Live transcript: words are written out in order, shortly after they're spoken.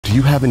Do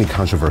you have any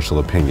controversial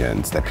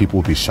opinions that people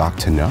will be shocked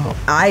to know?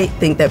 I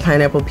think that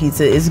pineapple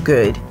pizza is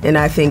good, and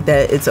I think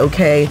that it's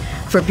okay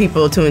for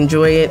people to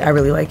enjoy it. I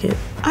really like it.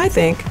 I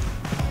think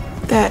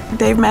that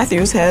Dave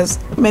Matthews has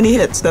many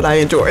hits that I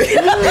enjoy.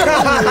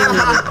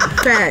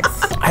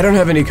 Facts. I don't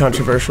have any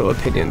controversial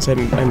opinions.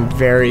 I'm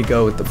very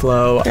go with the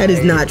flow. That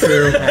is not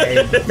true.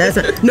 That's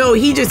not, no,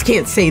 he just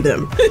can't say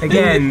them.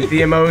 Again,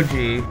 the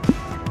emoji.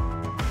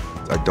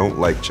 I don't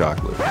like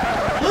chocolate.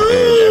 And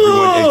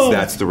everyone,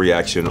 that's the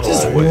reaction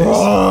always.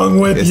 Wrong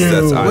with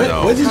you.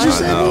 What did you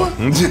say?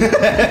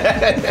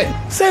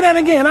 Say that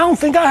again. I don't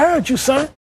think I heard you, son.